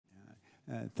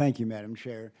Thank you, Madam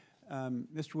Chair.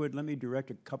 Mr. Wood, let me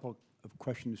direct a couple of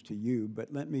questions to you,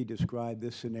 but let me describe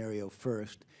this scenario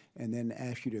first and then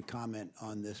ask you to comment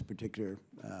on this particular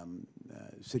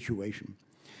situation.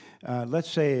 Let's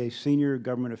say a senior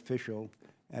government official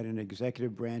at an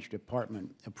executive branch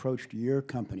department approached your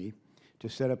company to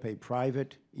set up a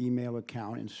private email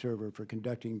account and server for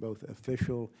conducting both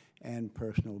official and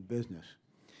personal business.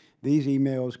 These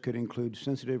emails could include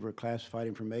sensitive or classified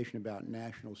information about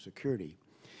national security.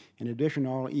 In addition,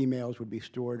 all emails would be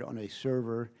stored on a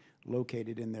server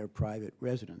located in their private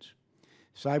residence.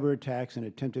 Cyber attacks and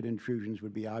attempted intrusions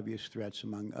would be obvious threats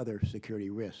among other security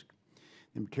risks.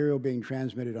 The material being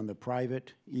transmitted on the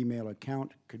private email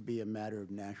account could be a matter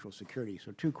of national security.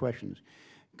 So two questions.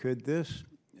 Could this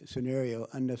scenario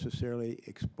unnecessarily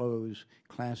expose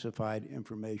classified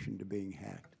information to being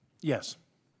hacked? Yes.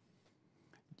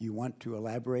 Do you want to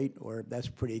elaborate, or that's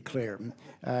pretty clear?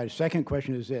 Second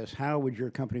question is this: how would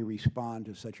your company respond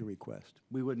to such a request?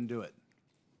 We wouldn't do it.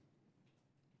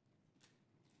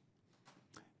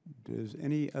 Does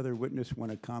any other witness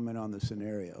want to comment on the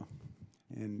scenario?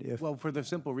 And if Well, for the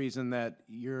simple reason that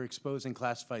you're exposing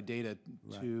classified data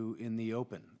to in the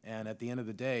open, and at the end of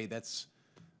the day, that's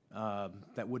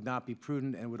that would not be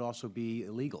prudent and would also be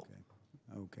illegal.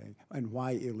 Okay. And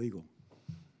why illegal?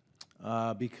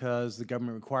 Because the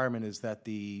government requirement is that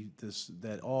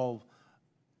that all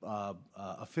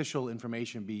official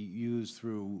information be used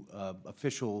through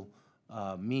official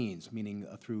means, meaning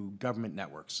through government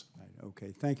networks. Right.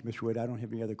 Okay. Thank you, Mr. Wood. I don't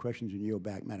have any other questions, and yield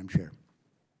back, Madam Chair.